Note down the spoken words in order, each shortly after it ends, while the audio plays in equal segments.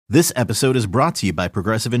This episode is brought to you by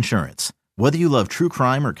Progressive Insurance. Whether you love true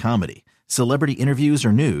crime or comedy, celebrity interviews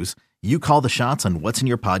or news, you call the shots on what's in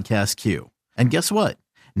your podcast queue. And guess what?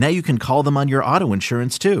 Now you can call them on your auto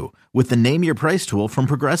insurance too with the Name Your Price tool from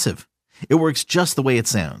Progressive. It works just the way it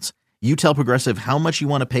sounds. You tell Progressive how much you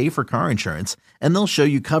want to pay for car insurance, and they'll show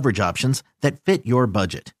you coverage options that fit your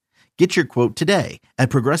budget. Get your quote today at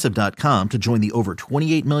Progressive.com to join the over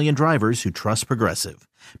 28 million drivers who trust Progressive.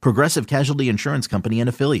 Progressive Casualty Insurance Company and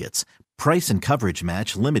Affiliates. Price and coverage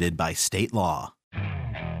match limited by state law.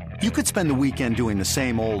 You could spend the weekend doing the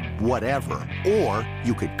same old whatever, or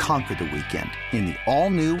you could conquer the weekend in the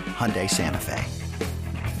all-new Hyundai Santa Fe.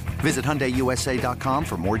 Visit HyundaiUSA.com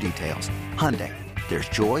for more details. Hyundai, there's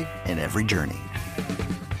joy in every journey.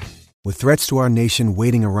 With threats to our nation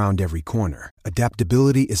waiting around every corner,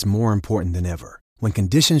 adaptability is more important than ever. When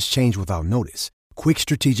conditions change without notice, quick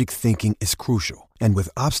strategic thinking is crucial. And with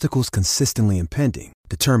obstacles consistently impending,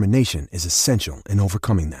 determination is essential in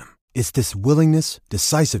overcoming them. It's this willingness,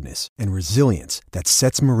 decisiveness, and resilience that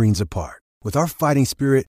sets Marines apart. With our fighting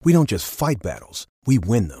spirit, we don't just fight battles, we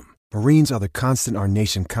win them. Marines are the constant our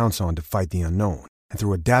nation counts on to fight the unknown. And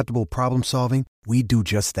through adaptable problem solving, we do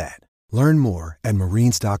just that. Learn more at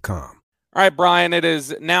Marines.com. All right, Brian, it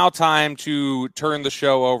is now time to turn the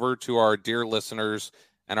show over to our dear listeners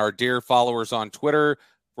and our dear followers on Twitter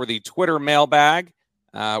for the Twitter mailbag,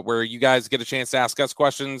 where you guys get a chance to ask us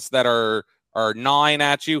questions that are gnawing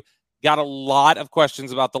at you. Got a lot of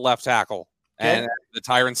questions about the left tackle and the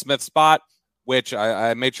Tyron Smith spot, which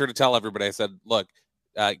I made sure to tell everybody. I said, look,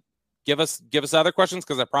 give us other questions,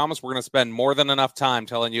 because I promise we're going to spend more than enough time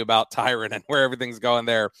telling you about Tyron and where everything's going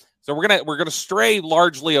there. So we're gonna stray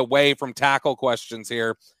largely away from tackle questions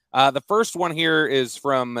here. The first one here is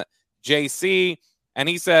from JC, and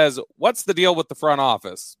he says, "What's the deal with the front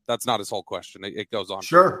office?" That's not his whole question. It goes on.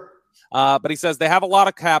 Sure. But he says they have a lot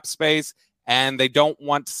of cap space and they don't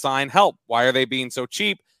want to sign help. Why are they being so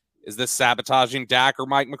cheap? Is this sabotaging Dak or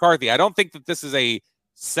Mike McCarthy? I don't think that this is a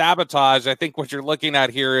sabotage. I think what you're looking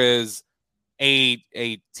at here is a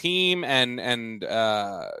team and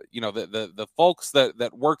the folks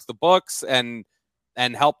that work the books and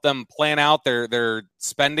help them plan out their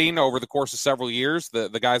spending over the course of several years.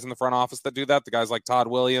 The guys in the front office that do that, the guys like Todd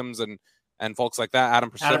Williams and folks like that,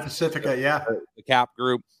 Adam Pacifica, yeah, the cap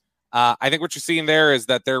group. I think what you're seeing there is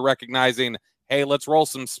that they're recognizing, hey, let's roll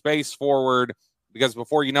some space forward, because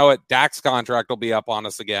before you know it, Dak's contract will be up on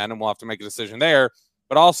us again, and we'll have to make a decision there.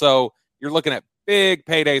 But also, you're looking at big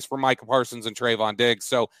paydays for Micah Parsons and Trayvon Diggs.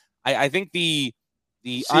 So I think the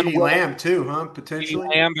CeeDee Lamb too, huh? Potentially. CeeDee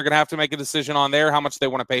Lamb, they're going to have to make a decision on there, how much they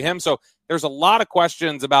want to pay him. So there's a lot of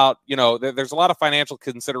questions about, there's a lot of financial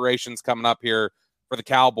considerations coming up here for the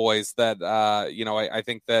Cowboys that, I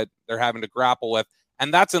think that they're having to grapple with.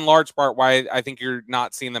 And that's in large part why I think you're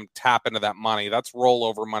not seeing them tap into that money. That's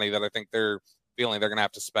rollover money that I think they're feeling they're going to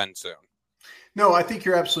have to spend soon. No, I think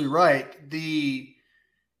you're absolutely right.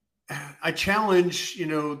 I challenge,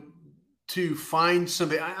 to find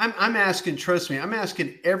somebody. I'm asking, trust me, I'm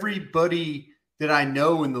asking everybody that I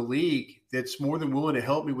know in the league that's more than willing to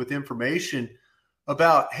help me with information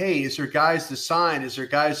about, hey, is there guys to sign? Is there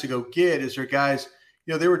guys to go get? Is there guys,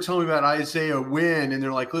 they were telling me about Isaiah Wynn, and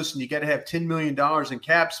they're like, listen, you got to have $10 million in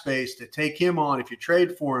cap space to take him on if you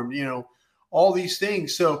trade for him, all these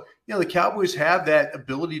things. So, the Cowboys have that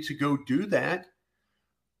ability to go do that.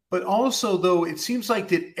 But also, though, it seems like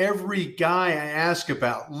that every guy I ask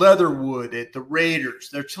about, Leatherwood at the Raiders,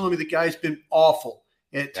 they're telling me the guy's been awful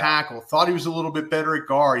at tackle. Thought he was a little bit better at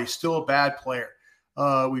guard. He's still a bad player.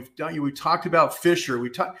 We talked about Fisher.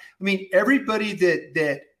 Everybody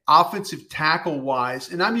that offensive tackle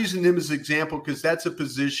wise, and I'm using them as an example because that's a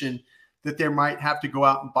position that they might have to go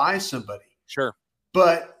out and buy somebody. Sure.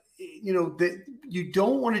 But, you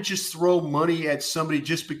don't want to just throw money at somebody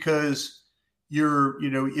just because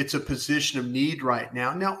it's a position of need right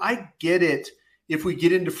now. Now, I get it. If we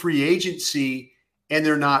get into free agency and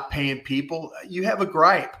they're not paying people, you have a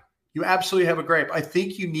gripe. You absolutely have a gripe. I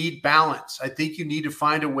think you need balance. I think you need to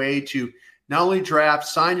find a way to not only draft,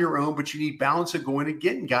 sign your own, but you need balance of going and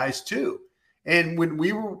getting guys too. And when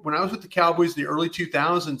I was with the Cowboys in the early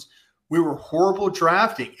 2000s, we were horrible at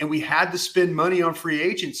drafting, and we had to spend money on free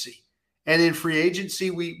agency. And in free agency,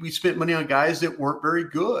 we spent money on guys that weren't very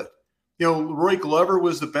good. Roy Glover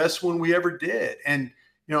was the best one we ever did. And,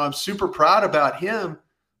 I'm super proud about him,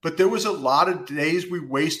 but there was a lot of days we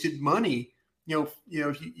wasted money. You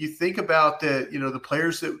think about the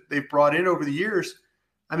players that they've brought in over the years.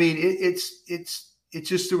 I mean, it's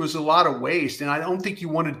just, there was a lot of waste, and I don't think you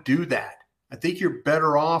want to do that. I think you're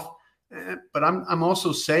better off, but I'm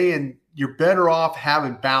also saying you're better off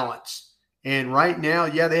having balance And right now,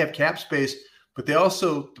 yeah, they have cap space, but they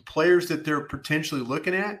also, the players that they're potentially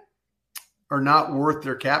looking at are not worth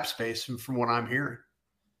their cap space from what I'm hearing.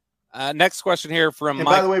 Next question here from And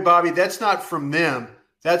Mike. by the way, Bobby, that's not from them.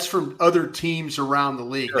 That's from other teams around the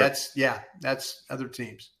league. Sure. That's other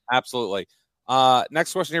teams. Absolutely.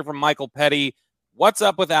 Next question here from Michael Petty. What's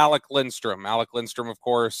up with Alec Lindstrom? Alec Lindstrom, of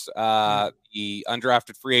course, the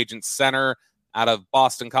undrafted free agent center out of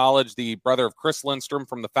Boston College, the brother of Chris Lindstrom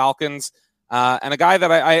from the Falcons, and a guy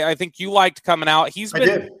that I think you liked coming out. He's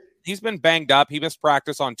been banged up. He missed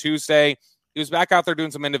practice on Tuesday. He was back out there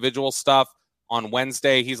doing some individual stuff on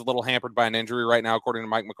Wednesday. He's a little hampered by an injury right now, according to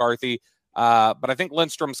Mike McCarthy. But I think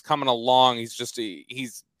Lindstrom's coming along.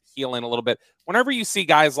 He's healing a little bit. Whenever you see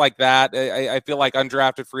guys like that, I feel like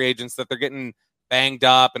undrafted free agents that they're getting banged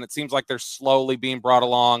up and it seems like they're slowly being brought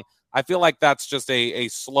along. I feel like that's just a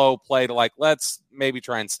slow play to like, let's maybe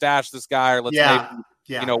try and stash this guy or let's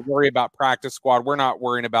worry about practice squad. We're not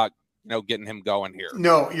worrying about, getting him going here.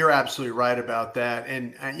 No, you're absolutely right about that.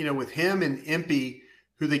 And, with him and Impey,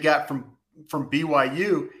 who they got from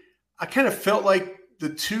BYU, I kind of felt like the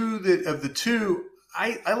two,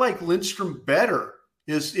 I like Lindstrom better.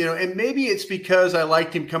 And maybe it's because I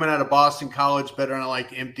liked him coming out of Boston College better and I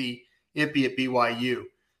liked Impey at BYU.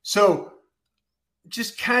 So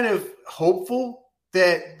just kind of hopeful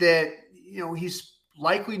that he's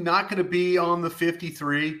likely not going to be on the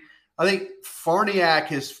 53. I think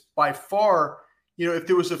Farniak is by far, if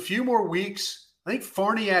there was a few more weeks, I think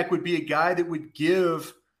Farniak would be a guy that would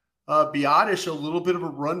give Biotish a little bit of a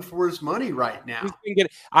run for his money right now.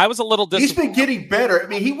 I was a little disappointed. He's been getting better. I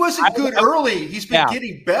mean, he wasn't good early. He's been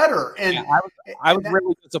getting better. And I was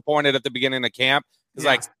really disappointed at the begining of camp because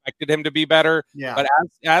I expected him to be better. Yeah. But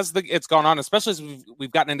as it's gone on, especially as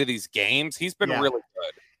we've gotten into these games, he's been really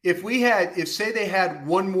good. If say they had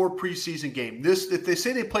one more preseason game, if they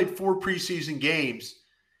say they played 4 preseason games,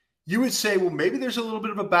 you would say, well, maybe there's a little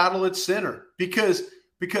bit of a battle at center because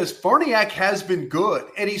Farniak has been good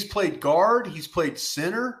and he's played guard, he's played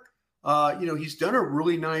center. He's done a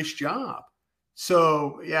really nice job.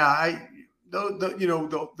 So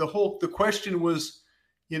the question was,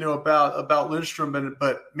 about Lindstrom,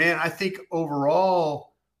 but man, I think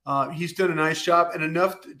overall he's done a nice job and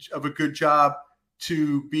enough of a good job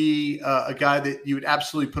to be a guy that you would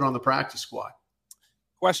absolutely put on the practice squad.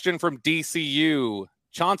 Question from DCU.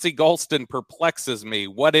 Chauncey Golston perplexes me.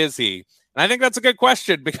 What is he? And I think that's a good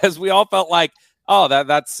question because we all felt like,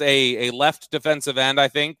 that's a left defensive end, I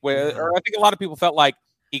think. Or I think a lot of people felt like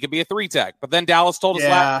he could be a 3-tech. But then Dallas told us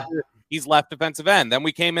last year he's left defensive end. Then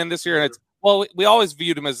we came in this year and we always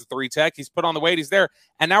viewed him as a 3-tech. He's put on the weight. He's there.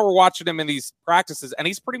 And now we're watching him in these practices, and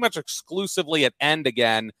he's pretty much exclusively at end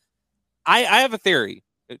again. I have a theory,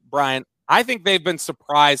 Brian. I think they've been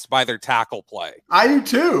surprised by their tackle play. I do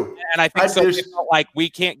too. And I think they felt like we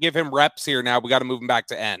can't give him reps here now. We got to move him back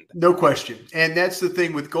to end. No question. And that's the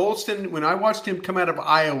thing with Golston. When I watched him come out of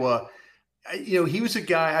Iowa, he was a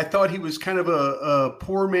guy, I thought he was kind of a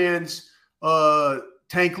poor man's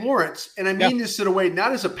Tank Lawrence. And I mean this in a way,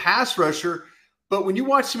 not as a pass rusher, but when you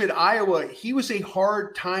watched him at Iowa, he was a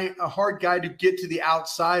hard guy to get to the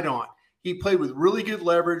outside on. He played with really good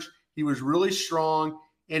leverage. He was really strong.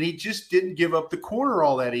 And he just didn't give up the corner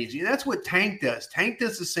all that easy. And that's what Tank does. Tank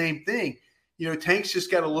does the same thing. Tank's just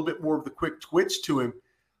got a little bit more of the quick twitch to him.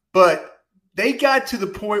 But they got to the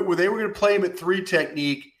point where they were going to play him at 3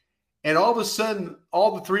 technique. And all of a sudden,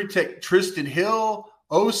 all the 3 tech, Tristan Hill,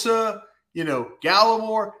 Osa,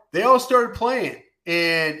 Gallimore, they all started playing.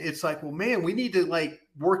 And it's like, well, man, we need to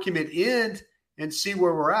work him at end and see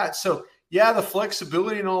where we're at. So, the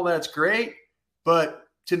flexibility and all that's great. But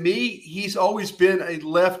to me, he's always been a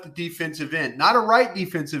left defensive end, not a right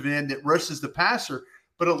defensive end that rushes the passer,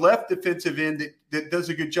 but a left defensive end that does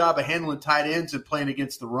a good job of handling tight ends and playing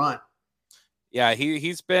against the run. Yeah,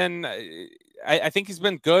 he's been I think he's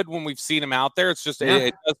been good when we've seen him out there. It's just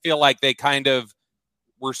it does feel like they kind of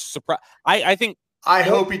were surprised. I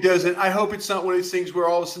hope he doesn't. I hope it's not one of these things where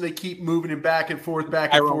all of a sudden they keep moving him back and forth,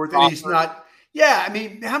 and he's not. Yeah, I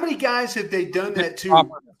mean, how many guys have they done that to? His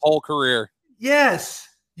whole career. Yes,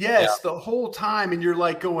 the whole time, and you're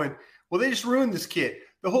like going, well, they just ruined this kid.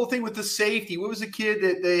 The whole thing with the safety. What was the kid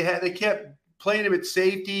that they had? They kept playing him at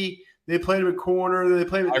safety. They played him at corner. They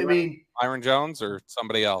played him. Byron Jones or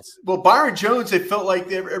somebody else. Well, Byron Jones. They felt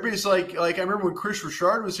like everybody's like I remember when Chris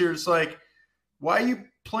Richard was here. It's like, why are you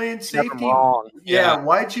playing safety? Yeah,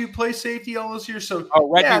 why'd you play safety all those years? So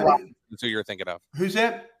Reggie Robinson is who you're thinking of. Who's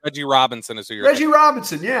that? Reggie Robinson is who you're thinking of.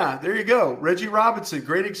 Robinson. Yeah, there you go. Reggie Robinson.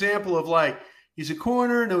 Great example of he's a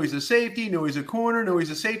corner. No, he's a safety. No, he's a corner. No, he's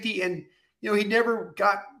a safety. And, he never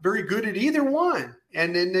got very good at either one.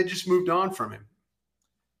 And then they just moved on from him.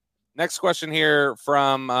 Next question here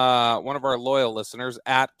from one of our loyal listeners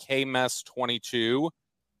at KMess22.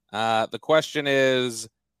 The question is,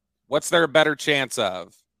 what's there a better chance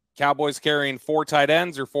of? Cowboys carrying 4 tight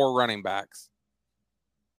ends or 4 running backs?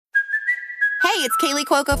 Hey, it's Kaylee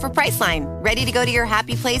Cuoco for Priceline. Ready to go to your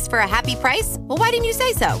happy place for a happy price? Well, why didn't you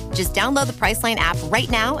say so? Just download the Priceline app right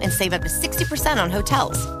now and save up to 60% on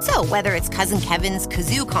hotels. So whether it's Cousin Kevin's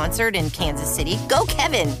Kazoo Concert in Kansas City, go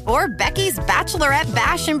Kevin, or Becky's Bachelorette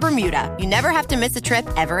Bash in Bermuda, you never have to miss a trip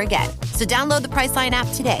ever again. So download the Priceline app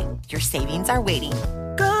today. Your savings are waiting.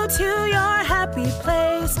 Go to your happy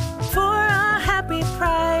place for a happy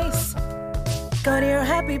price. Go to your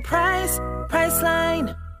happy price,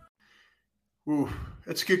 Priceline. Ooh,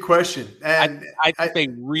 that's a good question. And I think they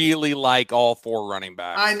really like all 4 running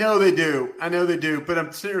backs. I know they do. But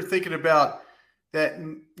I'm sitting here thinking about that,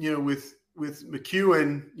 with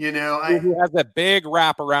McEwen, He has a big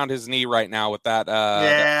wrap around his knee right now with that.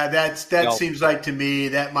 That seems like to me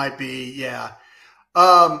that might be, yeah.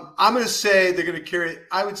 I'm going to say they're going to carry.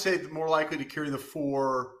 I would say they're more likely to carry the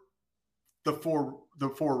four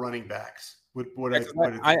running backs.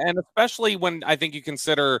 And especially when I think you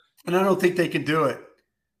consider, and I don't think they can do it.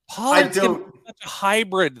 Pollard's such a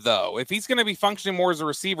hybrid, though. If he's going to be functioning more as a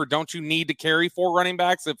receiver, don't you need to carry 4 running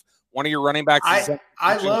backs? If one of your running backs,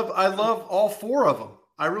 I love all 4 of them.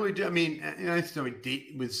 I really do. I mean, I still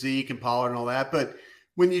with Zeke and Pollard and all that, but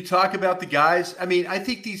when you talk about the guys, I mean, I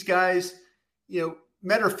think these guys.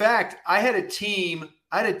 Matter of fact, I had a team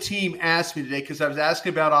ask me today because I was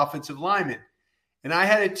asking about offensive linemen. And I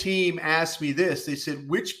had a team ask me this. They said,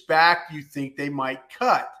 which back do you think they might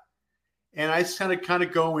cut? And I kind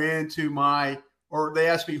of go into or they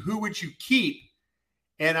asked me, who would you keep?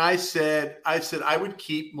 And I said, I would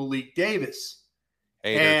keep Malik Davis.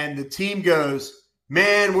 And the team goes,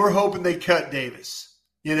 man, we're hoping they cut Davis,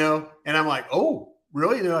 And I'm like, oh,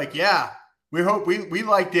 really? And they're like, yeah, we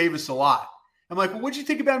like Davis a lot. I'm like, well, what'd you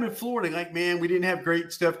think about him in Florida? And like, man, we didn't have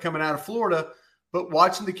great stuff coming out of Florida. But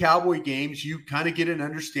watching the Cowboy games, you kind of get an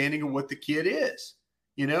understanding of what the kid is,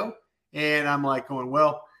 And I'm like going,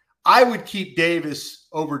 well, I would keep Davis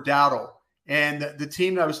over Dowdle. And the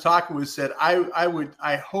team that I was talking with said,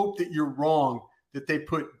 I hope that you're wrong that they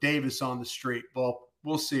put Davis on the street. Well,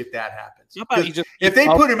 we'll see if that happens. If they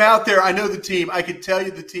put him out there, I know the team. I can tell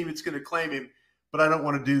you the team that's going to claim him, but I don't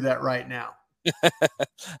want to do that right now.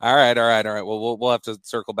 All right. Well, we'll have to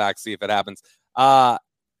circle back, see if it happens.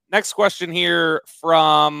 Next question here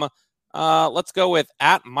from, let's go with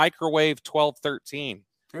at microwave 1213.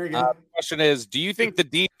 There you go. The question is, do you think the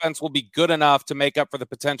defense will be good enough to make up for the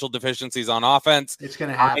potential deficiencies on offense? It's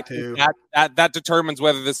going to have to. That determines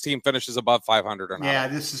whether this team finishes above 500 or not. Yeah,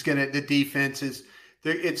 the defense is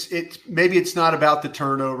there. Maybe it's not about the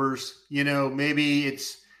turnovers. Maybe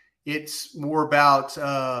it's more about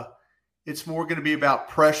it's more going to be about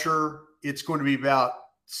pressure. It's going to be about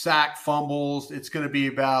sack fumbles. It's going to be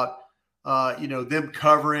about, them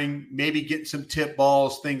covering, maybe getting some tip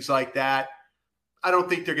balls, things like that. I don't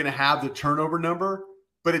think they're going to have the turnover number,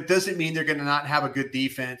 but it doesn't mean they're going to not have a good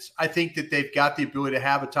defense. I think that they've got the ability to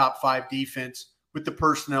have a top 5 defense with the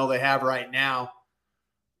personnel they have right now,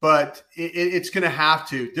 but it's going to have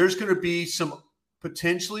to. There's going to be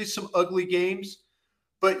potentially some ugly games,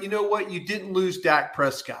 but you know what? You didn't lose Dak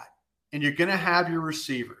Prescott, and you're going to have your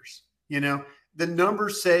receivers, The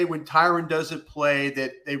numbers say when Tyron doesn't play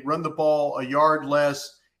that they run the ball a yard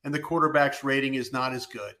less and the quarterback's rating is not as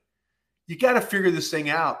good. You got to figure this thing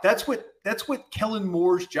out. That's what Kellen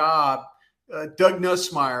Moore's job, Doug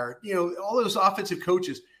Nussmeier, all those offensive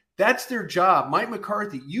coaches, that's their job. Mike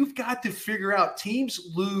McCarthy, you've got to figure out teams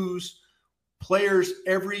lose players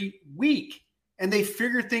every week and they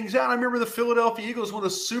figure things out. I remember the Philadelphia Eagles won a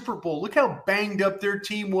Super Bowl. Look how banged up their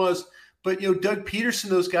team was. But, Doug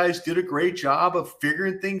Peterson, those guys did a great job of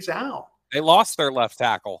figuring things out. They lost their left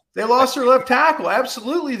tackle.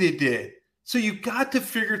 Absolutely they did. So you got to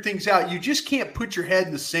figure things out. You just can't put your head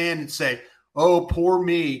in the sand and say, oh, poor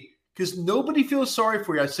me, because nobody feels sorry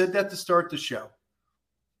for you. I said that to start the show.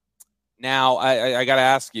 Now, I got to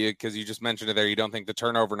ask you, because you just mentioned it there, you don't think the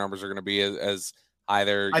turnover numbers are going to be as high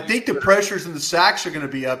there? I think the pressures and the sacks are going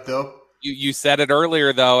to be up, though. You said it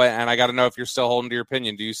earlier, though, and I got to know if you're still holding to your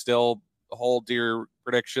opinion. Do you still hold to your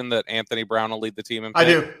prediction that Anthony Brown will lead the team in picks?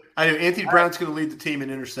 I do. Anthony Brown's going to lead the team in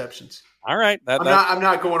interceptions. All right. I'm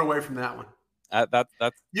not going away from that one.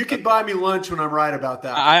 You can buy me lunch when I'm right about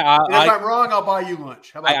that. If I'm wrong, I'll buy you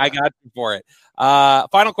lunch. How about I got you for it.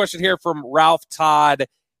 Final question here from Ralph Todd.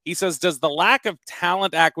 He says, does the lack of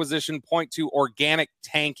talent acquisition point to organic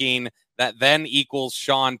tanking that then equals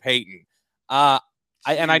Sean Payton?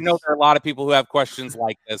 I know there are a lot of people who have questions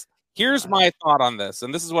like this. Here's my thought on this,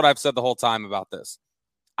 and this is what I've said the whole time about this.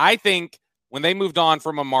 I think when they moved on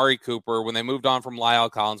from Amari Cooper, when they moved on from Lyle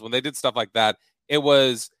Collins, when they did stuff like that, it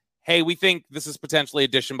was, hey, we think this is potentially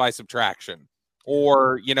addition by subtraction.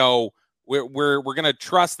 Or, we're going to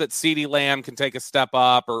trust that CeeDee Lamb can take a step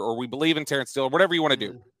up, or we believe in Terrence Steele, or whatever you want to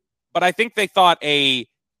do. But I think they thought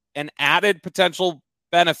an added potential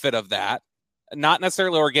benefit of that, not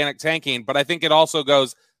necessarily organic tanking, but I think it also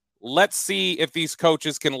goes, let's see if these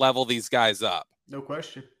coaches can level these guys up. No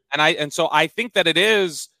question. And so I think that it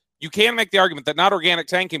is, you can make the argument that not organic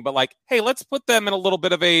tanking, but like, hey, let's put them in a little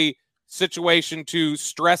bit of a situation to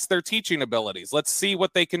stress their teaching abilities. Let's see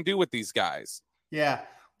what they can do with these guys. Yeah.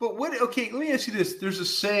 But let me ask you this. There's a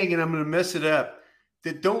saying, and I'm going to mess it up,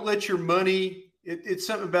 that don't let your money, it's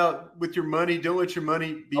something about with your money, don't let your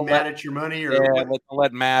money be mad at your money, or don't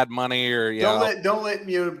let mad money, or don't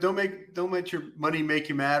let your money make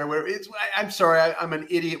you mad, or whatever. I'm sorry, I'm an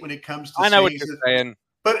idiot when it comes to I know what you're saying.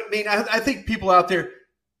 But I mean, I think people out there,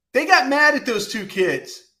 they got mad at those two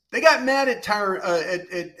kids. They got mad at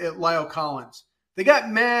at Lyle Collins. They got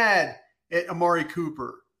mad at Amari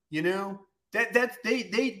Cooper.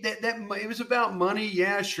 It was about money.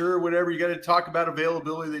 Yeah, sure, whatever. You got to talk about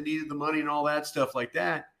availability. They needed the money and all that stuff like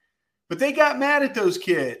that. But they got mad at those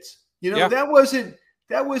kids. That wasn't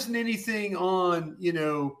anything on.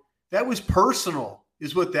 That was personal,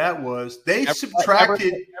 is what that was. They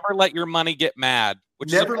subtracted. Never let your money get mad.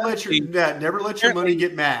 Never let your money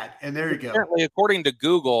get mad. And there you go. Apparently, according to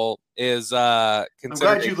Google, is I'm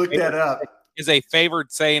glad you looked that up. Is a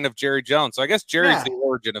favored saying of Jerry Jones. So I guess Jerry's the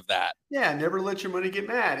origin of that. Yeah, never let your money get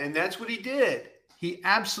mad. And that's what he did. He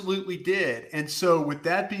absolutely did. And so with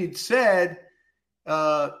that being said, you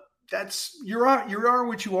are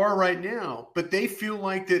what you are right now. But they feel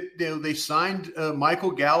like that they signed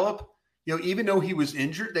Michael Gallup. Even though he was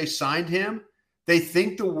injured, they signed him. They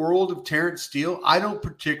think the world of Terrence Steele. I don't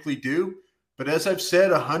particularly do. But as I've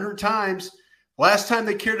said 100 times, last time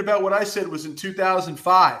they cared about what I said was in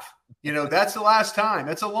 2005. That's the last time.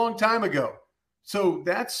 That's a long time ago. So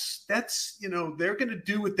that's they're going to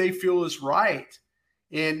do what they feel is right.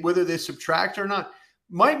 And whether they subtract or not,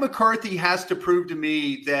 Mike McCarthy has to prove to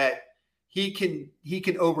me that he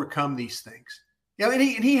can overcome these things. And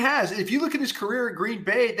he has. If you look at his career at Green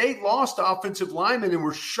Bay, they lost offensive linemen and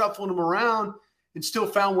were shuffling them around and still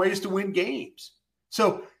found ways to win games.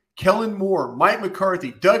 So Kellen Moore, Mike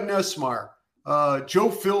McCarthy, Doug Nussmeier, Joe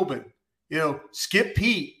Philbin, Skip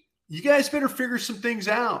Peete. You guys better figure some things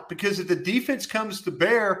out, because if the defense comes to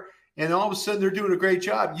bear and all of a sudden they're doing a great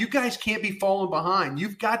job, you guys can't be falling behind.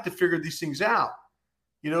 You've got to figure these things out,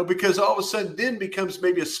 because all of a sudden then becomes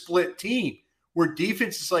maybe a split team where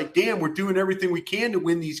defense is like, damn, we're doing everything we can to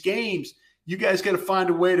win these games. You guys got to find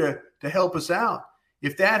a way to help us out.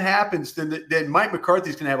 If that happens, then Mike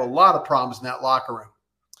McCarthy's going to have a lot of problems in that locker room.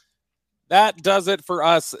 That does it for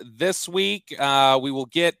us this week. We will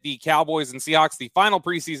get the Cowboys and Seahawks, the final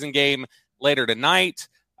preseason game, later tonight.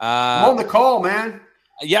 I'm on the call, man.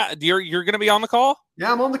 Yeah, you're going to be on the call?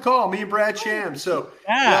 Yeah, I'm on the call. Me and Brad Sham. So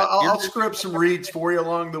I'll screw up some reads for you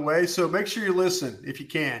along the way. So make sure you listen if you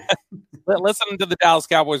can. Listen to the Dallas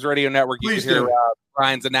Cowboys Radio Network. Please you can hear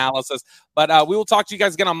Brian's analysis. But we will talk to you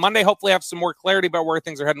guys again on Monday. Hopefully have some more clarity about where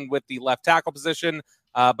things are heading with the left tackle position.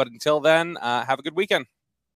 But until then, have a good weekend.